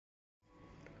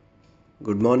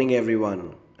Good morning,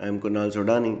 everyone. I'm Kunal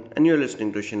Sodani, and you're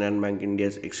listening to Shinhan Bank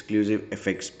India's exclusive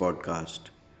FX podcast.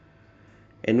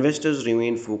 Investors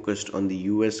remain focused on the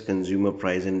US Consumer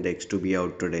Price Index to be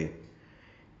out today.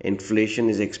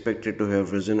 Inflation is expected to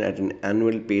have risen at an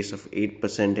annual pace of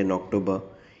 8% in October,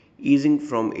 easing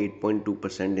from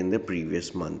 8.2% in the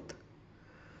previous month.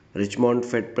 Richmond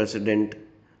Fed President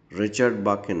Richard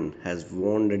Buchan has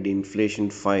warned that the inflation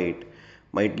fight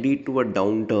might lead to a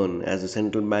downturn as the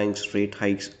central bank's rate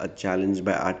hikes are challenged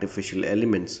by artificial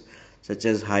elements such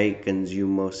as high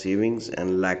consumer savings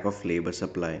and lack of labor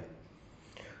supply.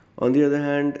 On the other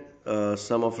hand,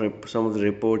 some of the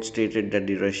reports stated that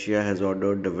the Russia has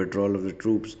ordered the withdrawal of the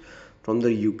troops from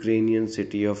the Ukrainian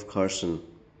city of Kherson.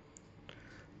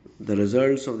 The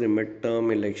results of the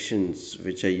midterm elections,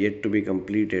 which are yet to be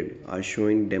completed, are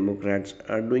showing Democrats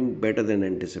are doing better than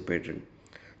anticipated,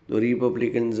 though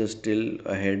Republicans are still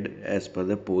ahead as per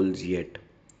the polls yet.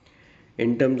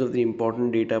 In terms of the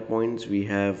important data points, we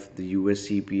have the US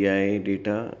CPI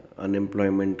data,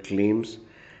 unemployment claims,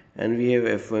 and we have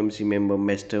FOMC member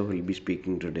Mester who will be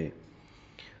speaking today.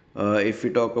 If we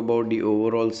talk about the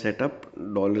overall setup,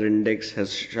 dollar index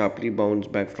has sharply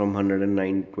bounced back from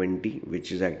 109.20,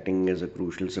 which is acting as a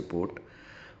crucial support,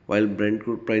 while Brent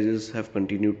crude prices have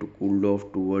continued to cool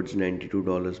off towards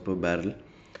 $92 per barrel.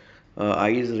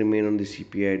 Eyes remain on the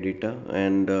CPI data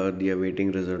and the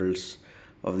awaiting results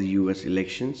of the US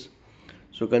elections.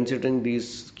 So, considering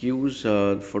these cues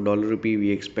for dollar rupee,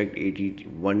 we expect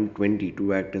 81.20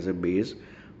 to act as a base,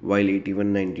 while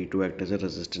 81.90 to act as a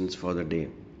resistance for the day.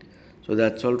 So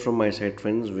that's all from my side,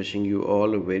 friends. Wishing you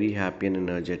all a very happy and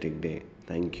energetic day.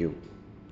 Thank you.